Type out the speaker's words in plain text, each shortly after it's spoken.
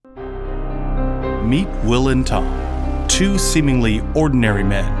Meet Will and Tom, two seemingly ordinary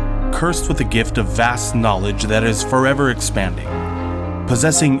men, cursed with a gift of vast knowledge that is forever expanding.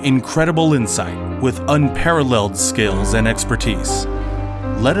 Possessing incredible insight with unparalleled skills and expertise.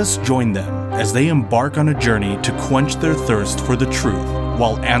 Let us join them as they embark on a journey to quench their thirst for the truth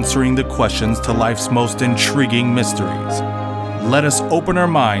while answering the questions to life's most intriguing mysteries. Let us open our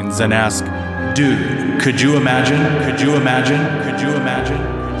minds and ask, dude, could you imagine? Could you imagine? Could you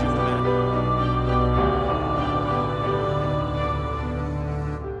imagine?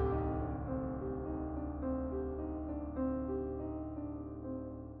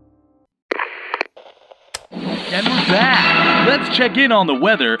 And we're back. Let's check in on the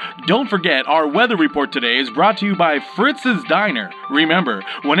weather. Don't forget, our weather report today is brought to you by Fritz's Diner. Remember,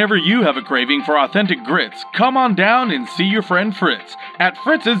 whenever you have a craving for authentic grits, come on down and see your friend Fritz at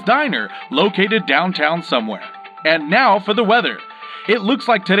Fritz's Diner, located downtown somewhere. And now for the weather. It looks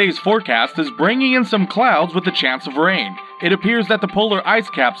like today's forecast is bringing in some clouds with a chance of rain. It appears that the polar ice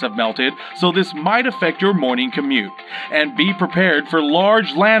caps have melted, so this might affect your morning commute. And be prepared for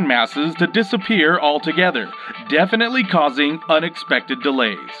large land masses to disappear altogether, definitely causing unexpected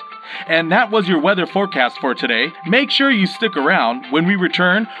delays. And that was your weather forecast for today. Make sure you stick around. When we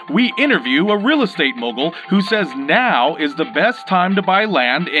return, we interview a real estate mogul who says now is the best time to buy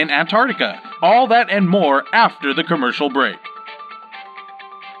land in Antarctica. All that and more after the commercial break.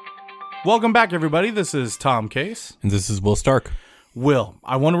 Welcome back, everybody. This is Tom Case. And this is Will Stark. Will,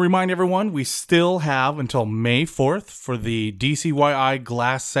 I want to remind everyone we still have until May 4th for the DCYI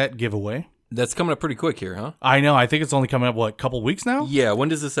glass set giveaway. That's coming up pretty quick here, huh? I know. I think it's only coming up, a couple weeks now? Yeah. When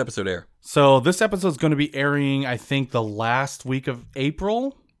does this episode air? So this episode is going to be airing, I think, the last week of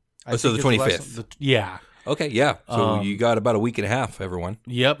April. So the 25th. Yeah. Okay, yeah. So you got about a week and a half, everyone.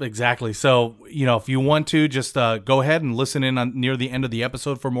 Yep, exactly. So, if you want to, just go ahead and listen in on near the end of the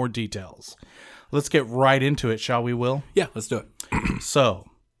episode for more details. Let's get right into it, shall we, Will? Yeah, let's do it. So,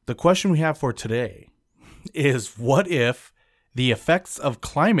 the question we have for today is, what if the effects of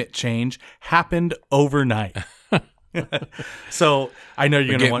climate change happened overnight? So, I know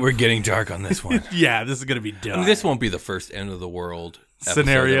you're going to We're getting dark on this one. Yeah, this is going to be dumb. This won't be the first end of the world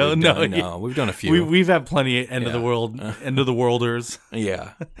scenario. No, we've done a few. We've had plenty of end of the worlders.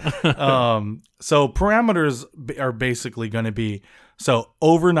 Yeah. So parameters are basically going to be, so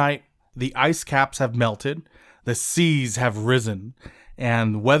overnight the ice caps have melted, the seas have risen,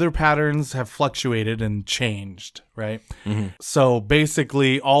 and weather patterns have fluctuated and changed, right? Mm-hmm. So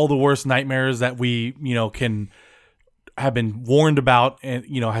basically all the worst nightmares that we can have been warned about and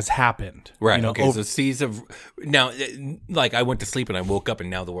has happened, right? Okay, so seas have now, like, I went to sleep and I woke up and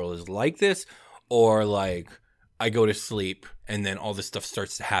now the world is like this, or like I go to sleep and then all this stuff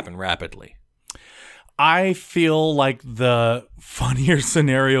starts to happen rapidly. I feel like the funnier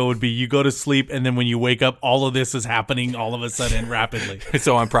scenario would be you go to sleep and then when you wake up, all of this is happening all of a sudden rapidly.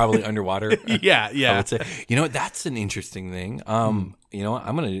 So I'm probably underwater. Yeah. I would say. That's an interesting thing. I'm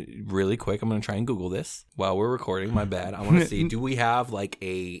going to really quick, I'm going to try and Google this while we're recording. My bad. I want to see, do we have like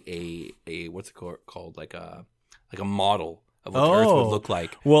a what's it called? Like a model of what the Earth would look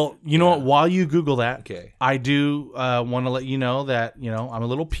like. Well, you know what? While you Google that, okay. I do want to let you know that, I'm a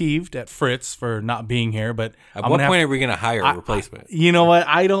little peeved at Fritz for not being here. But at what point are we going to hire a replacement? You know what?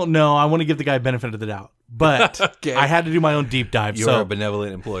 I don't know. I want to give the guy benefit of the doubt. But okay. I had to do my own deep dive. You're a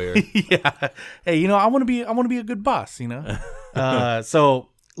benevolent employer. Yeah. Hey, I want to be a good boss, So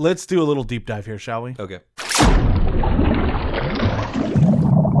let's do a little deep dive here, shall we? Okay.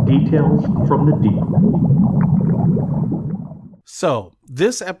 Details from the deep. So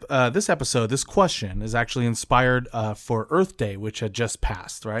this episode, this question is actually inspired for Earth Day, which had just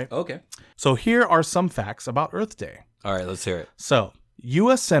passed, right? Okay. So here are some facts about Earth Day. All right, let's hear it. So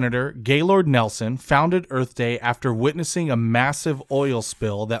U.S. Senator Gaylord Nelson founded Earth Day after witnessing a massive oil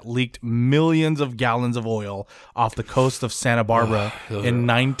spill that leaked millions of gallons of oil off the coast of Santa Barbara in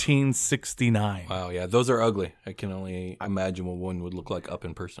 1969. Wow, yeah, those are ugly. I can only imagine what one would look like up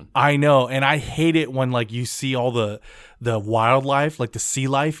in person. I know, and I hate it when you see all the wildlife, like the sea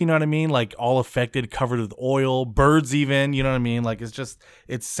life, you know what I mean? Like all affected, covered with oil, birds even, you know what I mean? Like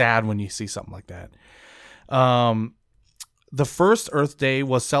it's sad when you see something like that. The first Earth Day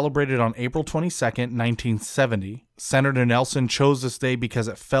was celebrated on April 22nd, 1970. Senator Nelson chose this day because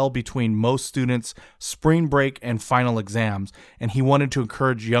it fell between most students' spring break and final exams, and he wanted to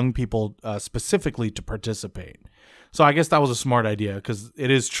encourage young people specifically to participate. So I guess that was a smart idea because it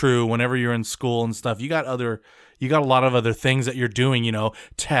is true. Whenever you're in school and stuff, you got a lot of other things that you're doing,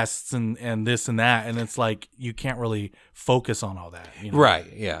 tests and this and that, and it's like you can't really focus on all that.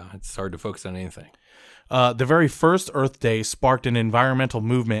 Right? Yeah, it's hard to focus on anything. The very first Earth Day sparked an environmental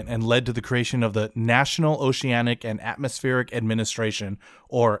movement and led to the creation of the National Oceanic and Atmospheric Administration,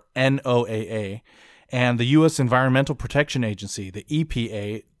 or NOAA, and the U.S. Environmental Protection Agency, the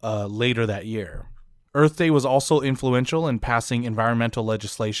EPA, later that year. Earth Day was also influential in passing environmental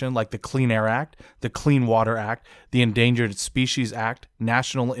legislation like the Clean Air Act, the Clean Water Act, the Endangered Species Act,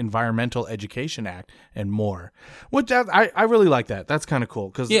 National Environmental Education Act, and more. Which I really like that. That's kind of cool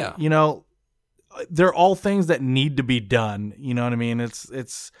because, you know, they're all things that need to be done. You know what I mean?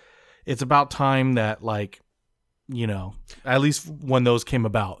 It's about time that, like, you know, at least when those came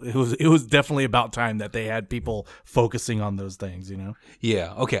about, it was definitely about time that they had people focusing on those things, you know?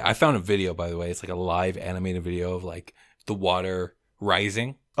 Yeah. Okay. I found a video, by the way. It's like a live animated video of like the water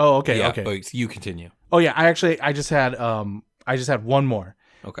rising. Oh, okay. Yeah, okay. But you continue. Oh yeah. I just had one more.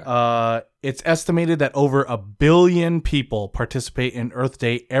 Okay. It's estimated that over 1 billion people participate in Earth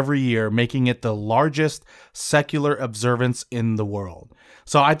Day every year, making it the largest secular observance in the world.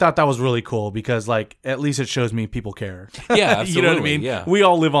 So I thought that was really cool because, like, at least it shows me people care. Yeah, absolutely. You know what I mean? Yeah. We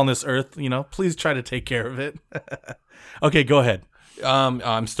all live on this earth, you know. Please try to take care of it. Okay, go ahead.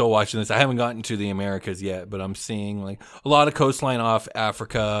 I'm still watching this. I haven't gotten to the Americas yet, but I'm seeing like a lot of coastline off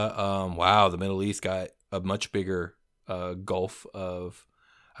Africa. Wow, the Middle East got a much bigger Gulf of,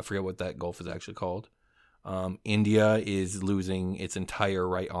 I forget what that Gulf is actually called. India is losing its entire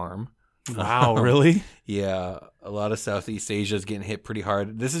right arm. Wow, really? Yeah, a lot of Southeast Asia is getting hit pretty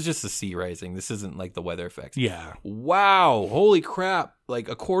hard. This is just the sea rising. This isn't like the weather effects. Yeah. Wow, holy crap. Like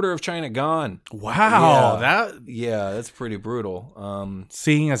a quarter of China gone. Wow, that's pretty brutal.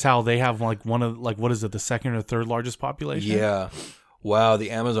 Seeing as how they have like one of, like, what is it, the second or third largest population? Yeah. Wow,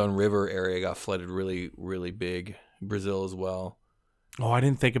 the Amazon River area got flooded really, really big. Brazil as well. Oh, I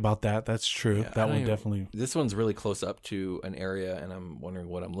didn't think about that. That's true. Yeah, that one definitely. This one's really close up to an area, and I'm wondering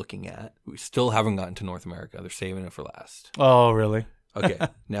what I'm looking at. We still haven't gotten to North America. They're saving it for last. Oh, really? Okay,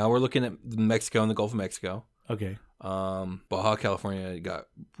 now we're looking at Mexico and the Gulf of Mexico. Okay. Baja California got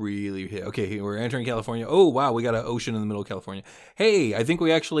really hit. Okay, we're entering California. Oh, wow, we got an ocean in the middle of California. Hey, I think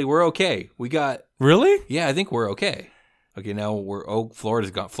we're okay. We got... Really? Yeah, I think we're okay. Okay, now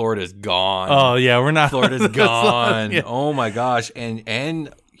Florida's gone. Florida's gone. Oh yeah, we're not. Florida's gone. Yeah. Oh my gosh,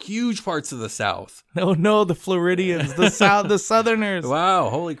 and huge parts of the South. No, the Floridians, the South, the Southerners. Wow,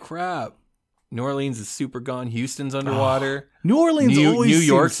 holy crap! New Orleans is super gone. Houston's underwater. New Orleans always New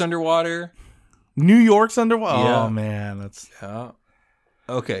York's seems... underwater. New York's underwater. Yeah. Oh man, that's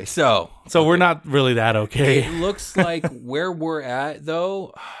okay. So we're not really that okay. It looks like where we're at,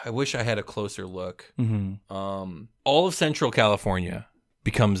 though. I wish I had a closer look. Mm-hmm. All of Central California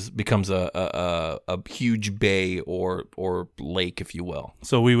becomes a huge bay or lake, if you will.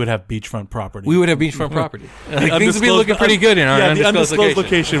 So we would have beachfront property. We would have beachfront property. Things would be looking pretty good in our the undisclosed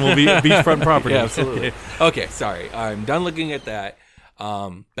location will be beachfront property. Yeah, absolutely. Okay, sorry. I'm done looking at that.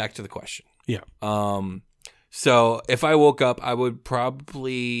 Back to the question. Yeah. So if I woke up, I would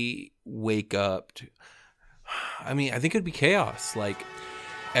probably wake up to, I mean, I think it'd be chaos. Like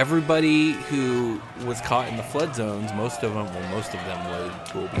everybody who was caught in the flood zones, most of them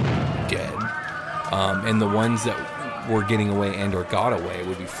will be dead. And the ones that were getting away and or got away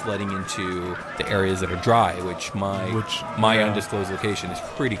would be flooding into the areas that are dry, which my undisclosed location is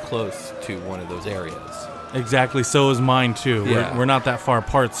pretty close to one of those areas. Exactly. So is mine too. Yeah. We're not that far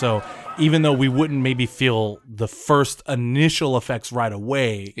apart. So even though we wouldn't maybe feel the first initial effects right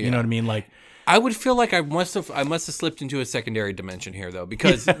away, you know what I mean? Like, I would feel like I must have slipped into a secondary dimension here though,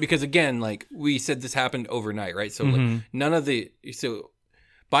 because again, like we said, this happened overnight, right? So like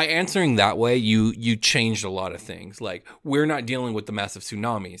by answering that way, you changed a lot of things. Like we're not dealing with the massive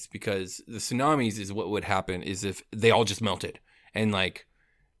tsunamis, because the tsunamis is what would happen is if they all just melted and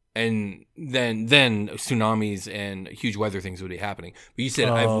then tsunamis and huge weather things would be happening. But you said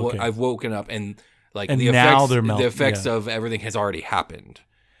I've woken up and like and the now effects, the effects of everything has already happened.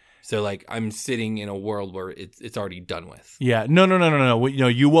 So like I'm sitting in a world where it's already done with. Yeah. No. You know,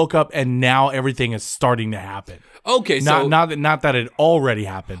 you woke up and now everything is starting to happen. Okay. So not that it already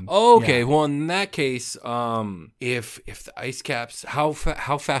happened. Okay. Yeah. Well, in that case, if the ice caps, how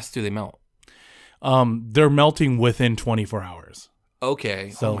fast do they melt? They're melting within 24 hours. Okay.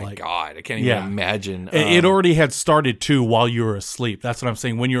 So, oh my like, God. I can't even imagine. It already had started too while you were asleep. That's what I'm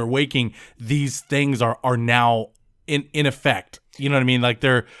saying. When you're waking, these things are now in effect. You know what I mean? Like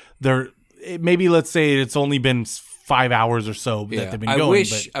they're maybe, let's say it's only been 5 hours or so that they've been going.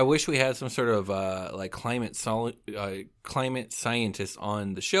 I wish we had some sort of like climate scientist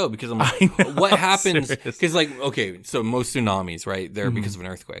on the show, because I'm like, what happens? Because like, okay, so most tsunamis, right? They're because of an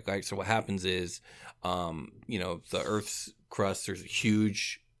earthquake, right? So what happens is, the Earth's crust, there's a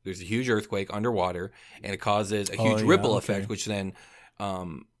huge there's a huge earthquake underwater, and it causes a huge ripple effect, which then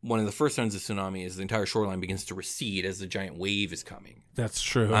one of the first signs of tsunami is the entire shoreline begins to recede as the giant wave is coming. That's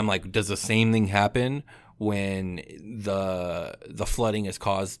true. I'm like, does the same thing happen when the flooding is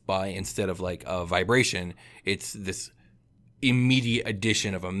caused by, instead of like a vibration, it's this immediate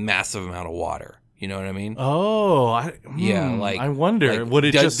addition of a massive amount of water? You know what I mean? Oh, I wonder, would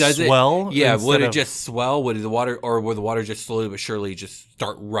it just swell? Would it just swell? Would the water just slowly but surely just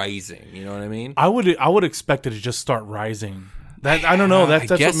start rising? You know what I mean? I would expect it to just start rising. That I don't know. That's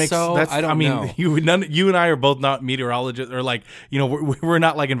what makes. So. That's, I mean, know. You and I are both not meteorologists, or like, we're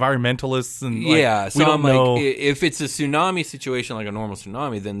not like environmentalists, and like, so we don't know. like, if it's a tsunami situation, like a normal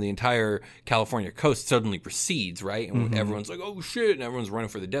tsunami, then the entire California coast suddenly recedes, right? And everyone's like, oh shit, and everyone's running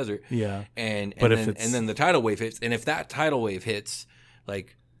for the desert. Yeah, and then the tidal wave hits, and if that tidal wave hits,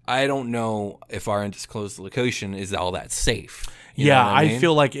 like, I don't know if our undisclosed location is all that safe. You know what I mean? I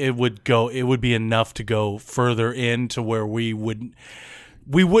feel like it would be enough to go further in to where we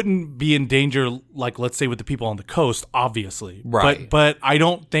wouldn't be in danger, like, let's say, with the people on the coast, obviously. Right. But I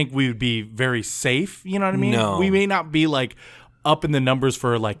don't think we would be very safe, you know what I mean? No. We may not be like up in the numbers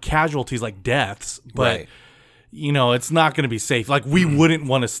for like casualties, like deaths, but Right. It's not going to be safe. Like, we wouldn't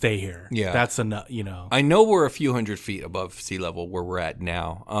want to stay here. Yeah. That's enough, I know we're a few hundred feet above sea level where we're at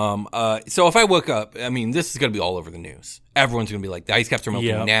now. So if I woke up, I mean, this is going to be all over the news. Everyone's going to be like, the ice caps are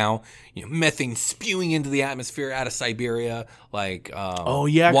melting now. Methane spewing into the atmosphere out of Siberia. Like, water.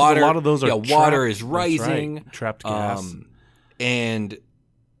 'Cause water, a lot of those are water is That's rising. right. Trapped gas. And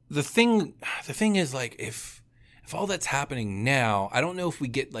the thing is, like, if all that's happening now, I don't know if we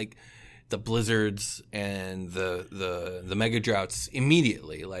get like the blizzards and the mega droughts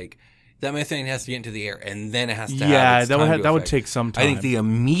immediately. Like, that methane has to get into the air, and then it has to have its time that would take some time. I think the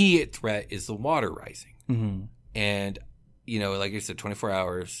immediate threat is the water rising. Mm-hmm. And, like I said, 24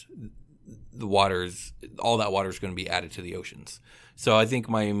 hours, all that water is going to be added to the oceans. So I think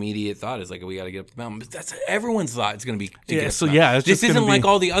my immediate thought is, like, we got to get up the mountain. But that's everyone's thought. It's going to be to get up the mountain. It's this just isn't like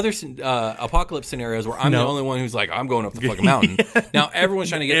all the other apocalypse scenarios where I'm the only one who's like, I'm going up the fucking mountain. Now everyone's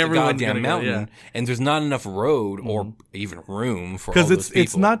trying to get to the goddamn mountain, and there's not enough road or even room for all those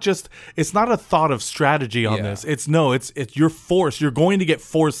people. It's not a thought of strategy on this. It's you're forced. You're going to get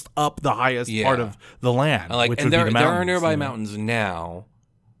forced up the highest part of the land. Like, which and would be there the mountains, are nearby mountains now.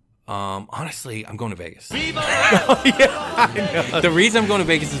 Honestly, I'm going to Vegas. The reason I'm going to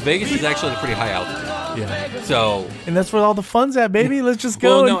Vegas is actually at a pretty high altitude. Yeah. So, and that's where all the fun's at, baby. Let's just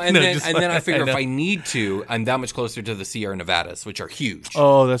go. Well, no, and then I figure if I need to, I'm that much closer to the Sierra Nevadas, which are huge.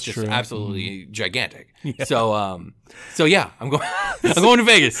 Oh, that's just true. Absolutely gigantic. Yeah. So yeah, I'm going to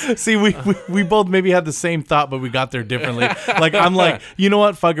Vegas. See, we both maybe had the same thought, but we got there differently. Like, I'm like, you know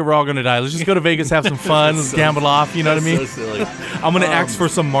what? Fuck it, we're all gonna die. Let's just go to Vegas, have some fun, let's gamble off. You know what I mean? So silly. I'm gonna ask for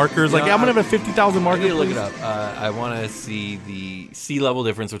some markers. Like, I'm gonna have a 50,000 marker. Look it up. I want to see the sea level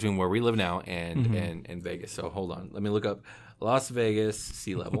difference between where we live now and Vegas. So hold on, let me look up Las Vegas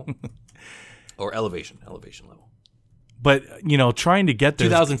sea level or elevation level. But, trying to get there.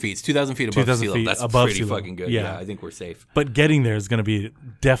 2,000 feet. It's 2,000 feet above sea level. That's above pretty fucking good. Yeah, I think we're safe. But getting there is going to be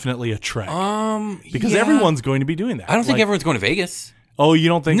definitely a trek. Because everyone's going to be doing that. I don't think everyone's going to Vegas. Oh, you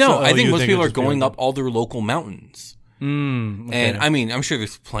don't think so? No, I think most people are going up all their local mountains. Okay. And, I mean, I'm sure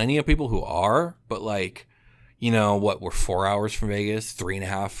there's plenty of people who are, but, like, we're 4 hours from Vegas,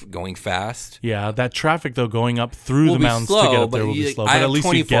 3.5 going fast. Yeah, that traffic, though, going up through the mountains to get up there will be slow. But I have at least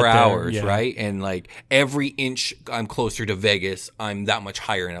 24 hours, there. Yeah. right? And, like, every inch I'm closer to Vegas, I'm that much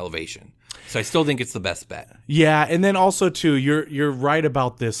higher in elevation. So I still think it's the best bet. Yeah, and then also, too, you're right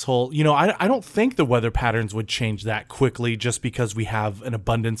about this whole, I don't think the weather patterns would change that quickly just because we have an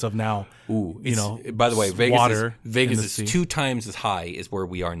abundance of now, by the way, Vegas is 2 times as high as where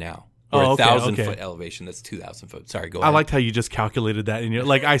we are now. Or 1,000 foot elevation. That's 2,000 foot. Sorry, go ahead. I liked how you just calculated that, and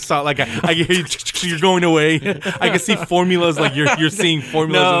I saw, I hear you're going away. I can see formulas, like you're seeing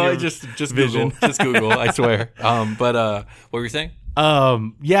formulas. No, in your just vision. Google, just Google. I swear. But what were you saying?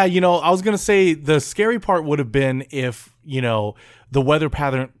 Yeah, I was gonna say the scary part would have been if the weather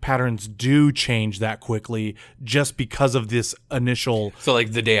patterns do change that quickly just because of this initial. So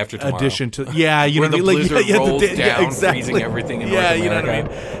like the day after tomorrow. Addition to the blizzard rolls down, exactly. freezing everything in North America. You know what I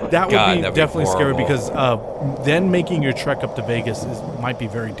mean. That would be definitely scary because then making your trek up to Vegas might be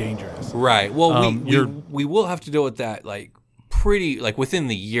very dangerous. Right. Well, we will have to deal with that pretty within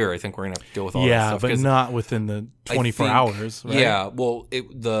the year. I think we're gonna have to deal with all that stuff. Yeah, but not within the 24 hours. Right? Yeah. Well,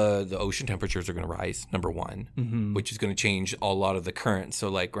 the ocean temperatures are going to rise. Number one, which is going to change a lot of the current. So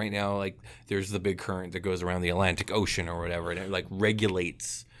right now, there's the big current that goes around the Atlantic Ocean or whatever, and it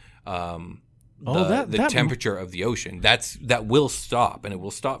regulates the temperature of the ocean. That will stop, and it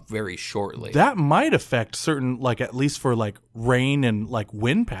will stop very shortly. That might affect certain, like, at least for like rain and like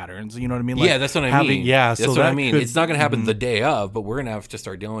wind patterns. You know what I mean? Like, yeah, that's what I mean. Yeah, that's so what I mean. It's not going to happen the day of, but we're going to have to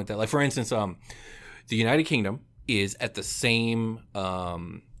start dealing with that. Like, for instance, the United Kingdom is at the same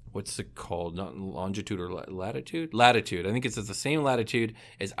what's it called? Not longitude or latitude? Latitude. I think it's at the same latitude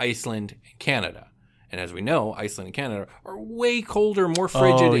as Iceland and Canada. And as we know, Iceland and Canada are way colder, more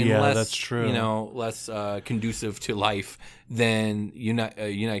frigid, and less, that's true. Less conducive to life than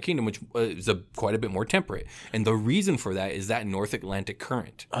United Kingdom, which is quite a bit more temperate. And the reason for that is that North Atlantic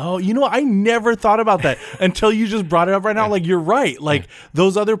current. Oh, I never thought about that until you just brought it up right now. Like, you're right. Like,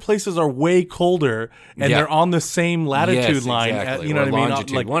 those other places are way colder, and they're on the same latitude line. Exactly. You know what I mean?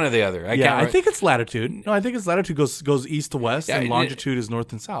 Longitude, like, one or the other. I think it's latitude. No, I think it's latitude goes east to west, and longitude is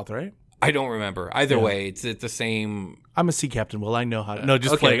north and south, right? I don't remember. Either way, it's the same. I'm a sea captain. Well, I know how to. No,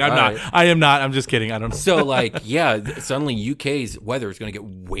 just Okay, playing. I'm not. right. I am not. I'm just kidding. I don't know. So, like, suddenly UK's weather is going to get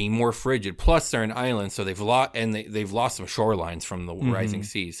way more frigid. Plus, they're an island, so they've lost some shorelines from the rising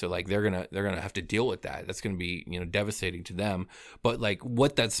seas. So, like, they're gonna have to deal with that. That's going to be devastating to them. But like,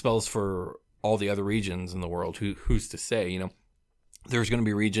 what that spells for all the other regions in the world, who's to say? There's going to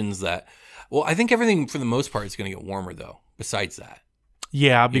be regions that. Well, I think everything for the most part is going to get warmer though. Besides that.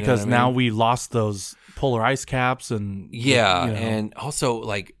 Yeah, because now mean? we lost those polar ice caps and and also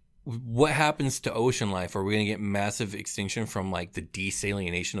like what happens to ocean life? Are we going to get massive extinction from like the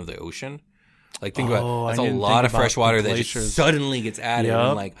desalination of the ocean? Like think about that's a lot of fresh water that just suddenly gets added.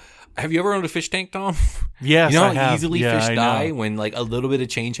 And like, have you ever owned a fish tank, Tom? Yes, you know I how have. easily fish die when like a little bit of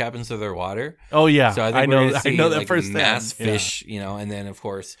change happens to their water. Oh yeah, so I think we're gonna see, I know that like, firsthand. Mass fish, and then of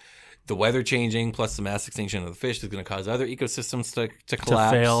course. The weather changing plus the mass extinction of the fish is going to cause other ecosystems to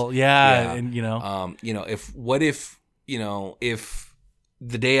collapse, to fail. Yeah. And if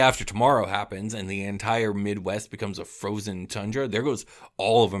the day after tomorrow happens and the entire Midwest becomes a frozen tundra, there goes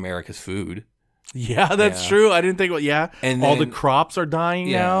all of America's food. Yeah, that's true. I didn't think about and all the crops are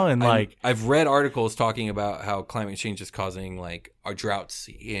dying now, and I've read articles talking about how climate change is causing like our droughts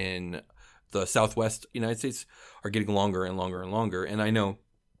in the Southwest United States are getting longer and longer and longer, and I know.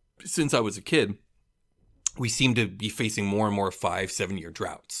 Since I was a kid, we seem to be facing more and more 5-7 year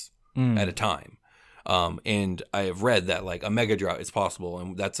droughts at a time. And I have read that like a mega drought is possible,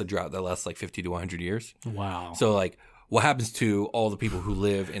 and that's a drought that lasts like 50 to 100 years. Wow. So like what happens to all the people who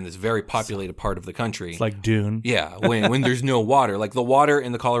live in this very populated part of the country? It's like Dune. Yeah, when there's no water. Like the water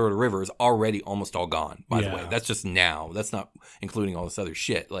in the Colorado River is already almost all gone, by the way. That's just now. That's not including all this other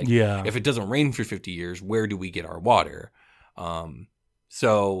shit. Like if it doesn't rain for 50 years, where do we get our water?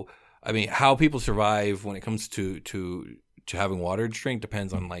 So, I mean, how people survive when it comes to having water to drink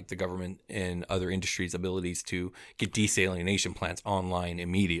depends on like the government and other industries' abilities to get desalination plants online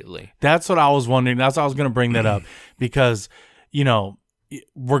immediately. That's what I was wondering. That's why I was going to bring that up because,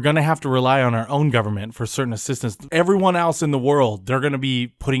 we're going to have to rely on our own government for certain assistance. Everyone else in the world, they're going to be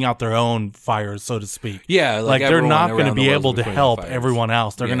putting out their own fires, so to speak. Yeah. Like they're not going to be able to help everyone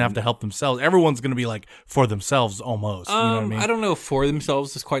else. They're going to have to help themselves. Everyone's going to be like for themselves almost. You know what I mean? I don't know if for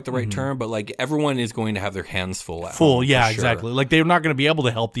themselves is quite the right term, but like everyone is going to have their hands full. Exactly. Like they're not going to be able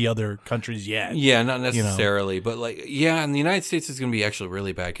to help the other countries yet. Yeah, not necessarily. But like, and the United States is going to be actually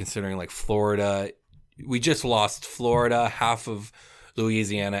really bad considering like Florida. We just lost Florida, half of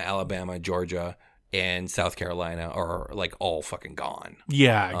Louisiana, Alabama, Georgia, and South Carolina are like all fucking gone.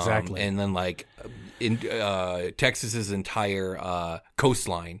 Yeah, exactly. And then like in Texas's entire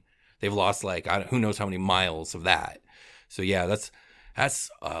coastline, they've lost like who knows how many miles of that. So yeah, that's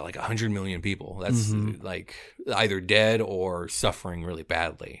like 100 million people. That's like either dead or suffering really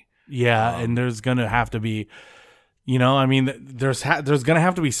badly. Yeah, and there's gonna have to be. There's going to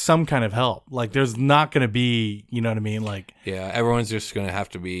have to be some kind of help. Like, there's not going to be, you know what I mean? Like, yeah, everyone's just going to have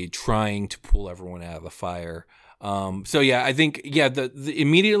to be trying to pull everyone out of the fire. So yeah, I think the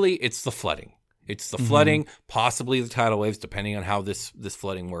immediately it's the flooding. It's the flooding, possibly the tidal waves, depending on how this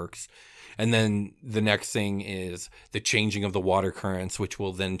flooding works. And then the next thing is the changing of the water currents, which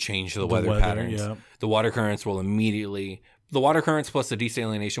will then change the weather patterns. Yeah. The water currents plus the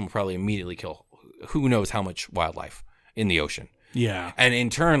desalination will probably immediately kill who knows how much wildlife in the ocean. Yeah. And in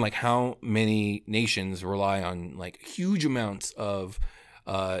turn, like how many nations rely on like huge amounts of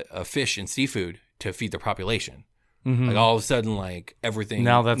fish and seafood to feed their population. Like all of a sudden, like everything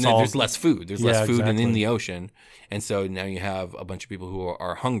now there's less food. There's less food in the ocean. And so now you have a bunch of people who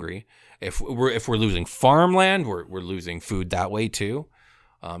are hungry. If we're losing farmland, we're losing food that way too.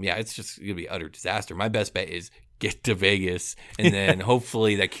 It's just gonna be utter disaster. My best bet is get to Vegas, and then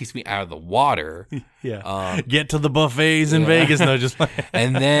hopefully that keeps me out of the water. Yeah. Get to the buffets in Vegas. No, just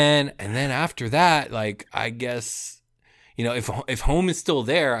and then after that, like, I guess, you know, if home is still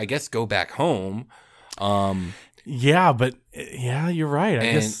there, I guess go back home. Yeah, but yeah, you're right.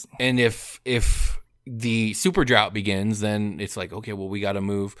 I guess. And if the super drought begins, then it's like, okay, well, we got to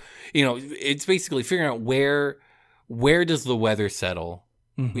move. You know, it's basically figuring out where does the weather settle.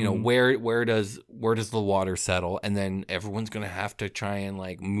 You know, where does the water settle, and then everyone's gonna have to try and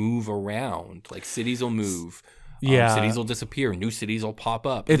like move around. Like cities will move, cities will disappear, new cities will pop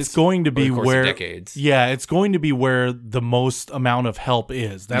up. It's going to be where decades. Yeah, it's going to be where the most amount of help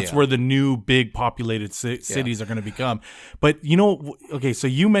is. That's where the new big populated cities are going to become. But you know, okay, so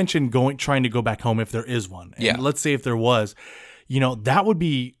you mentioned trying to go back home if there is one. And let's say if there was, you know, that would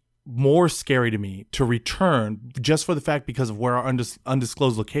be more scary to me to return just for the fact because of where our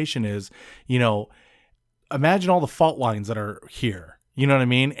undisclosed location is. You know, imagine all the fault lines that are here. You know what I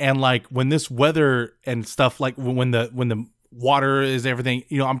mean? And like when this weather and stuff, like when the water is everything,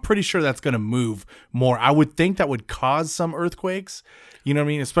 you know, I'm pretty sure that's going to move more. I would think that would cause some earthquakes. You know what I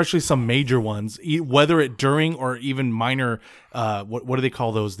mean? Especially some major ones, whether it during or even minor, what do they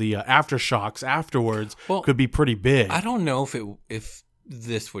call those? The aftershocks afterwards could be pretty big. I don't know if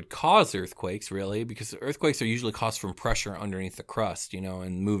this would cause earthquakes, really, because earthquakes are usually caused from pressure underneath the crust, you know,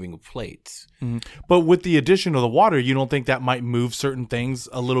 and moving of plates. But with the addition of the water, you don't think that might move certain things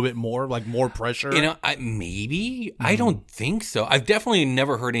a little bit more, like more pressure? You know, maybe. I don't think so. I've definitely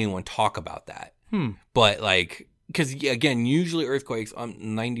never heard anyone talk about that. But like, because again, usually earthquakes,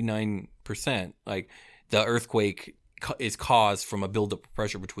 99%, like the earthquake is caused from a buildup of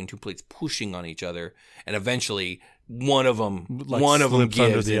pressure between two plates pushing on each other, and eventually one of them gives under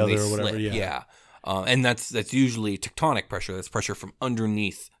the and other they or whatever. slip. Yeah. And that's usually tectonic pressure. That's pressure from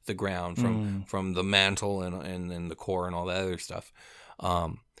underneath the ground, from the mantle and the core and all that other stuff.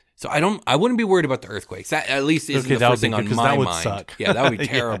 So I wouldn't be worried about the earthquakes. That at least isn't the first thing on my mind. Suck. Yeah, that would be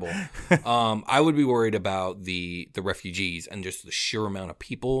terrible. I would be worried about the refugees and just the sheer amount of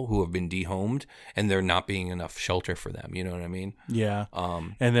people who have been dehomed and there not being enough shelter for them. You know what I mean? Yeah.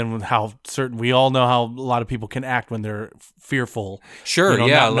 And then we all know how a lot of people can act when they're fearful. Sure. You know,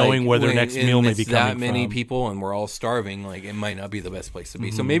 not knowing where their next meal may be coming that many from. people and we're all starving. Like it might not be the best place to be.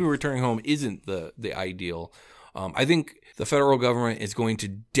 So maybe returning home isn't the ideal. I think the federal government is going to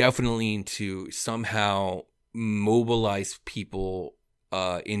definitely need to somehow mobilize people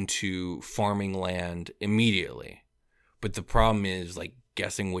into farming land immediately. But the problem is like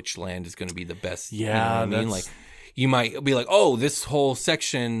guessing which land is going to be the best. Yeah, you know what I mean? Like you might be like, oh, this whole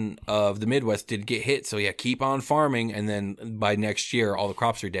section of the Midwest did get hit. So yeah, keep on farming. And then by next year, all the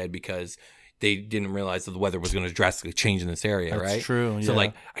crops are dead because they didn't realize that the weather was going to drastically change in this area, right? That's true. So,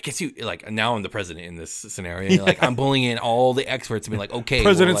 like, I guess now I'm the president in this scenario. Like, I'm bullying in all the experts and be like, okay,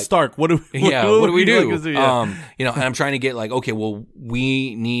 President Stark, what do we do? You know, and I'm trying to get like, okay, well,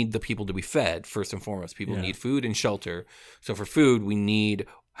 we need the people to be fed first and foremost. People need food and shelter. So for food, we need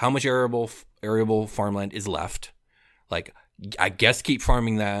how much arable farmland is left. Like, I guess keep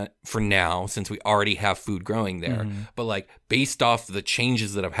farming that for now since we already have food growing there. But like, based off the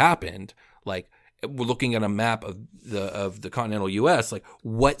changes that have happened, like we're looking at a map of the continental U.S., like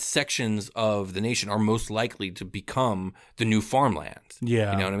what sections of the nation are most likely to become the new farmlands.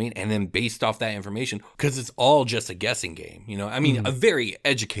 Yeah. You know what I mean? And then based off that information, because it's all just a guessing game, you know, I mean, a very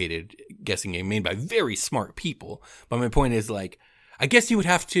educated guessing game made by very smart people. But my point is like, I guess you'd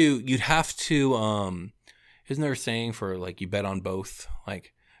have to, isn't there a saying for like, you bet on both?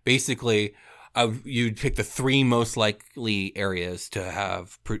 Like basically, you'd pick the three most likely areas to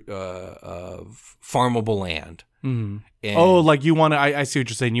have farmable land. Like you want to? I see what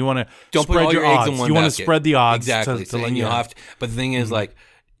you're saying. You want to don't spread put all your your odds. eggs in one You want to basket. spread the odds exactly. To you'll have to. But the thing is, like,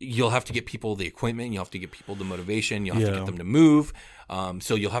 you'll have to get people the equipment. You'll have to get people the motivation. You'll have to get them to move.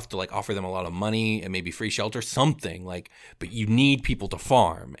 So you'll have to like offer them a lot of money and maybe free shelter, something like. But you need people to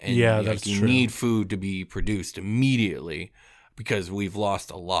farm, and that's you true. need food to be produced immediately because we've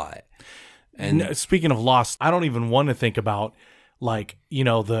lost a lot. And speaking of lost, I don't even want to think about like, you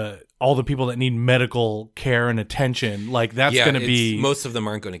know, all the people that need medical care and attention. Like that's going to be most of them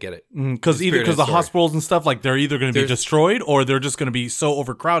aren't going to get it because the hospitals and stuff, like they're either going to be destroyed or they're just going to be so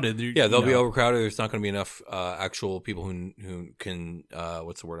overcrowded. They'll be overcrowded. There's not going to be enough actual people who can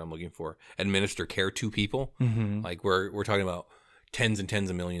what's the word I'm looking for? Administer care to people. Like we're talking about tens and tens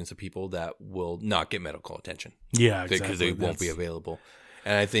of millions of people that will not get medical attention. Yeah, exactly. Because they won't be available.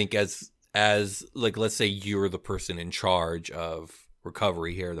 And I think as like, let's say you're the person in charge of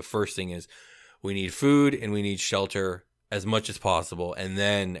recovery here, the first thing is we need food and we need shelter as much as possible, and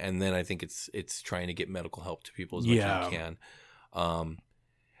then I think it's trying to get medical help to people as much as you can.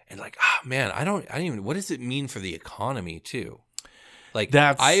 And like, man, I don't even. What does it mean for the economy too? Like,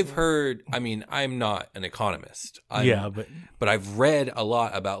 I've heard. I mean, I'm not an economist. But I've read a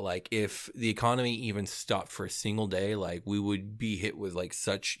lot about like if the economy even stopped for a single day, like we would be hit with like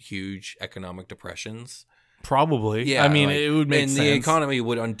such huge economic depressions. Probably. Yeah. I mean, like, it would make sense. And the economy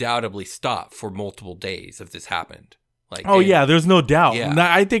would undoubtedly stop for multiple days if this happened. Like, there's no doubt. Yeah.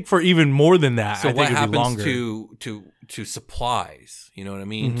 I think for even more than that. So I think what happens to supplies? You know what I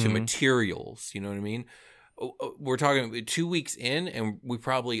mean? To materials. You know what I mean? We're talking 2 weeks in, and we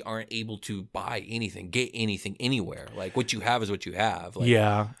probably aren't able to buy anything, get anything anywhere. Like, what you have is what you have. Like,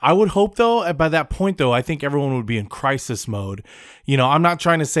 yeah. I would hope, though, by that point, though, I think everyone would be in crisis mode. You know, I'm not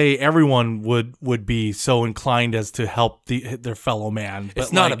trying to say everyone would be so inclined as to help their fellow man. But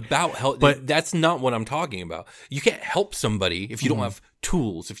it's not about help. But that's not what I'm talking about. You can't help somebody if you don't have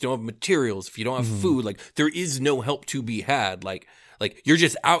tools, if you don't have materials, if you don't have food. Like, there is no help to be had. Like you're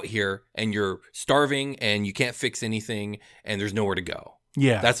just out here and you're starving and you can't fix anything and there's nowhere to go.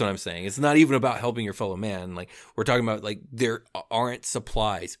 Yeah. That's what I'm saying. It's not even about helping your fellow man. Like, we're talking about like there aren't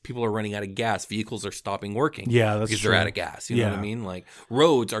supplies. People are running out of gas. Vehicles are stopping working. Yeah, that's because true. They're out of gas. You know what I mean? Like,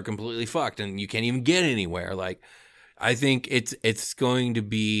 roads are completely fucked and you can't even get anywhere. Like, I think it's going to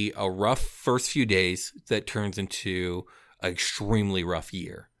be a rough first few days that turns into an extremely rough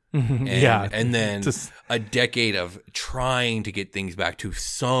year. And then a decade of trying to get things back to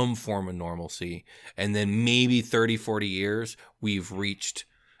some form of normalcy. And then maybe 30, 40 years, we've reached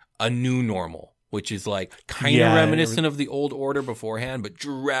a new normal, which is like kind of reminiscent of the old order beforehand, but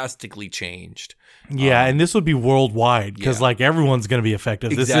drastically changed. Yeah, and this would be worldwide because like everyone's going to be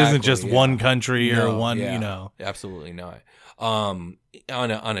affected. This isn't just one country or one, you know. Absolutely not. On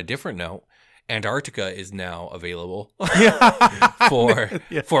a different note, Antarctica is now available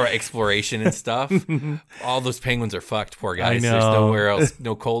for exploration and stuff. All those penguins are fucked, poor guys. There's nowhere else,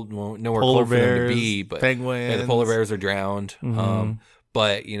 nowhere cold for them to be. But penguins, the polar bears are drowned.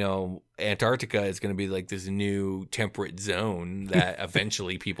 But you know, Antarctica is going to be like this new temperate zone that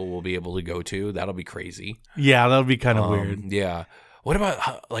eventually people will be able to go to. That'll be crazy. Yeah, that'll be kind of weird. Yeah. What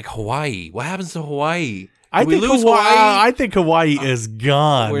about like Hawaii? What happens to Hawaii? I think Hawaii is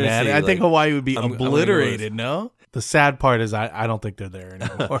gone, man. I think Hawaii would be obliterated, no? The sad part is I don't think they're there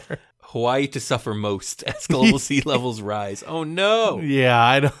anymore. Hawaii to suffer most as global sea levels rise. Oh no. Yeah,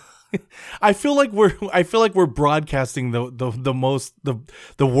 I don't I feel like we're broadcasting the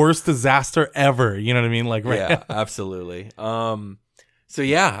worst disaster ever, you know what I mean? Like now. Absolutely. So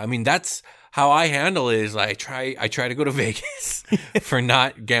yeah, I mean that's how I handle it is I try to go to Vegas for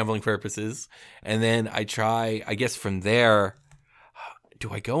not gambling purposes. And then I guess from there,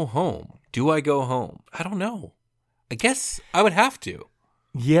 do I go home? I don't know. I guess I would have to.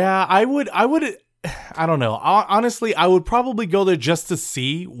 Yeah, I would. I don't know. Honestly, I would probably go there just to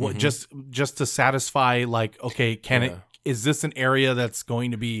see what, just to satisfy like, okay, is this an area that's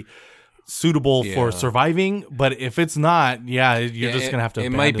going to be suitable for surviving? But if it's not, you're just gonna have to.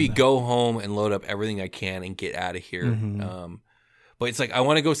 It might be go home and load up everything I can and get out of here. But it's like I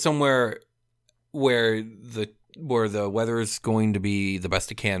want to go somewhere where the weather is going to be the best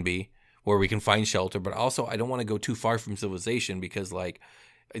it can be, where we can find shelter. But also, I don't want to go too far from civilization because like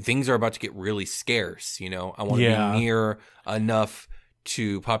things are about to get really scarce. You know, I want to be near enough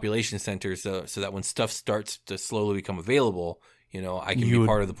to population centers so that when stuff starts to slowly become available, you know, I can be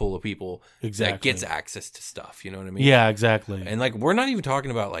part of the pool of people that gets access to stuff. You know what I mean? Yeah, exactly. And like, we're not even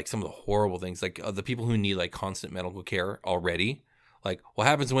talking about like some of the horrible things, like the people who need like constant medical care already. Like, what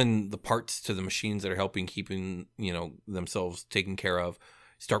happens when the parts to the machines that are keeping, you know, themselves taken care of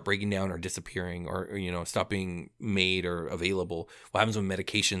start breaking down or disappearing or you know, stop being made or available? What happens when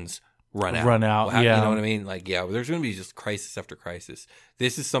medications run out? You know what I mean? Like, there's going to be just crisis after crisis.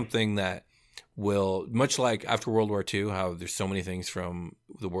 This is something that will, much like after World War II, how there's so many things from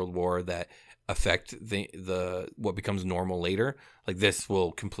the World War that affect the what becomes normal later. Like, this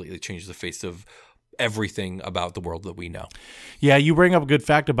will completely change the face of everything about the world that we know. Yeah, you bring up a good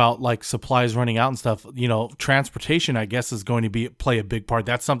fact about like supplies running out and stuff. You know, transportation, I guess, is going to play a big part.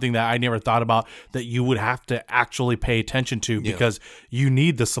 That's something that I never thought about that you would have to actually pay attention to because you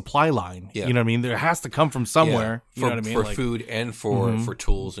need the supply line. You know what I mean? There has to come from somewhere. You know what I mean? For like, food and for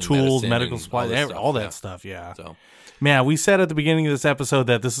tools and medical supplies, all that stuff. Yeah. So, man, we said at the beginning of this episode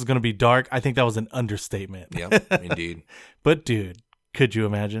that this is going to be dark. I think that was an understatement. Yeah, indeed. But dude, could you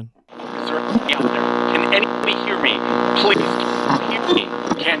imagine? Can anybody hear me? Please hear me.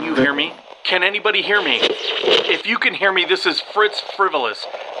 Can you hear me? Can anybody hear me? If you can hear me, this is Fritz Frivolous.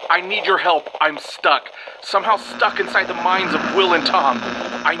 I need your help. I'm stuck. Somehow stuck inside the minds of Will and Tom.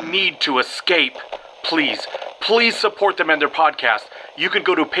 I need to escape. Please support them and their podcast. You can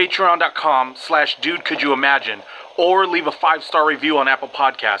go to patreon.com/dudecouldyouimagine or leave a 5-star review on Apple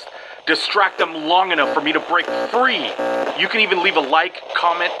Podcast. Distract them long enough for me to break free. You can even leave a like,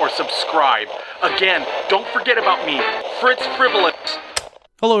 comment, or subscribe. Again, don't forget about me, Fritz Frivolous.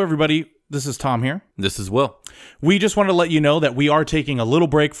 Hello, everybody. This is Tom here. This is Will. We just want to let you know that we are taking a little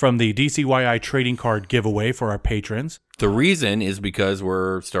break from the DCYI trading card giveaway for our patrons. The reason is because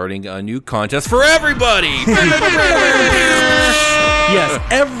we're starting a new contest for everybody. Yes,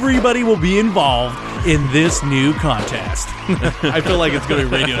 everybody will be involved in this new contest. I feel like it's going to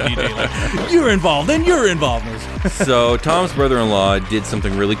be radio DJ. Like, you're involved and you're involved. So Tom's brother-in-law did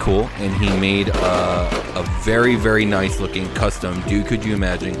something really cool, and he made a very, very nice looking custom Dude Could You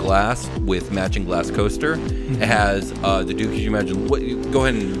Imagine glass with matching glass coaster. It has the Dude Could You Imagine. Go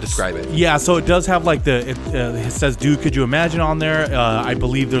ahead and describe it. Yeah, so it does have like it says Dude Could You Imagine on there. I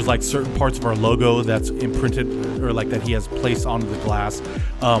believe there's like certain parts of our logo that's imprinted or like that he has placed onto the glass.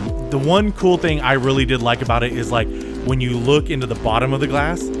 The one cool thing I really did like about it is like when you look into the bottom of the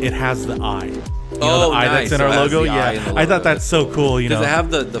glass, it has the eye. The eye nice. that's in our logo. Yeah, I thought that's so cool. Does it have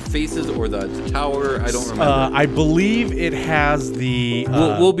the faces or the tower? I don't remember. I believe it has the.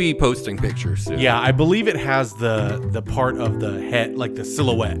 We'll be posting pictures soon. Yeah, I believe it has the part of the head, like the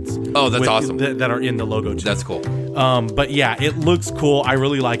silhouettes. Oh, that's awesome. That are in the logo too. That's cool. But yeah, it looks cool. I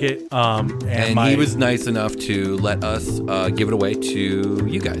really like it. And he was nice enough to let us give it away to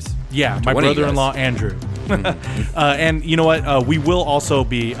you guys. Yeah, my brother-in-law Andrew. And you know what? We will also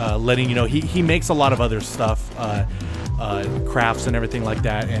be letting you know he makes a lot of other stuff, crafts and everything like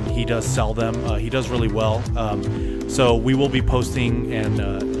that, and he does sell them. He does really well. So we will be posting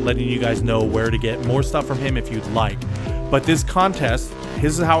and letting you guys know where to get more stuff from him if you'd like. But this contest,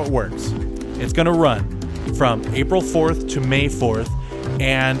 this is how it works. It's going to run from April 4th to May 4th,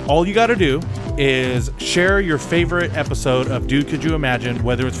 and all you got to do is share your favorite episode of Dude Could You Imagine,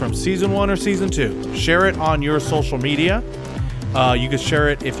 whether it's from season 1 or season 2. Share it on your social media. You can share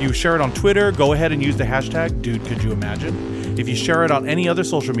it if you share it on Twitter. Go ahead and use the hashtag Dude Could You Imagine. If you share it on any other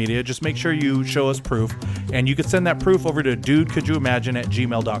social media, just make sure you show us proof, and you can send that proof over to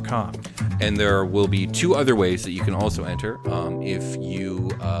dudecouldyoumagine@gmail.com. And there will be 2 other ways that you can also enter. If you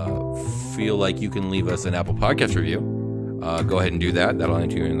feel like you can leave us an Apple Podcast review, go ahead and do that. That'll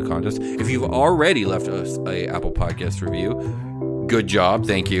enter you in the contest. If you've already left us a Apple Podcast review, good job.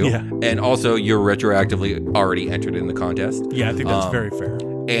 Thank you. Yeah. And also, you're retroactively already entered in the contest. Yeah, I think that's very fair.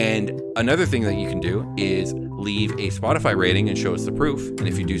 And another thing that you can do is leave a Spotify rating and show us the proof. And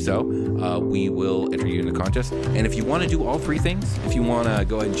if you do so, we will enter you in the contest. And if you want to do all 3 things, if you want to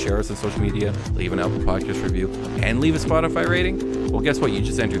go ahead and share us on social media, leave an Apple Podcast review, and leave a Spotify rating, well, guess what? You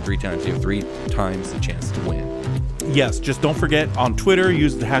just entered 3 times. You have 3 times the chance to win. Yes, just don't forget on Twitter,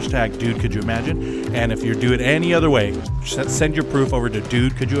 use the hashtag Dude Could You Imagine. And if you do it any other way, send your proof over to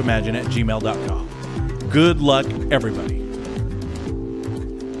dudecouldyoumagine@gmail.com. Good luck, everybody.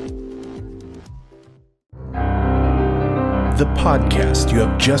 The podcast you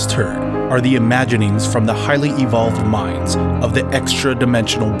have just heard are the imaginings from the highly evolved minds of the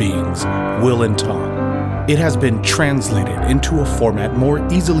extra-dimensional beings, Will and Tom. It has been translated into a format more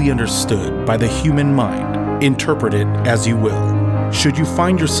easily understood by the human mind. Interpret it as you will. Should you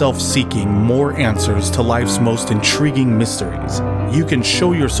find yourself seeking more answers to life's most intriguing mysteries, you can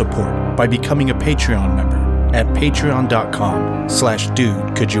show your support by becoming a Patreon member at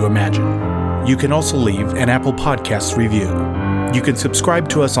patreon.com/dudecouldyoumagine. You can also leave an Apple Podcast review. You can subscribe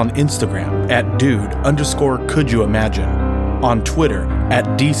to us on Instagram at dude_couldyoumagine, on Twitter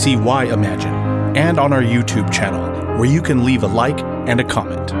at DCYimagine, and on our YouTube channel, where you can leave a like and a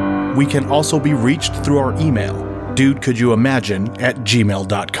comment. We can also be reached through our email,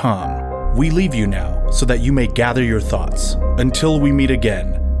 dudecouldyoumagine@gmail.com. We leave you now so that you may gather your thoughts until we meet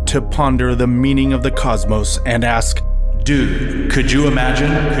again to ponder the meaning of the cosmos and ask, Dude, could you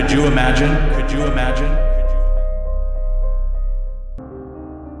imagine? Could you imagine? Could you imagine?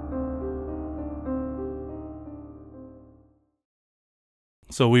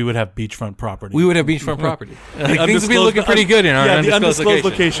 So we would have beachfront property. We would have beachfront property. Things would be looking pretty good in our undisclosed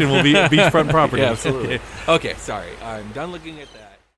location will be beachfront property. Yeah, absolutely. Okay, sorry. I'm done looking at that.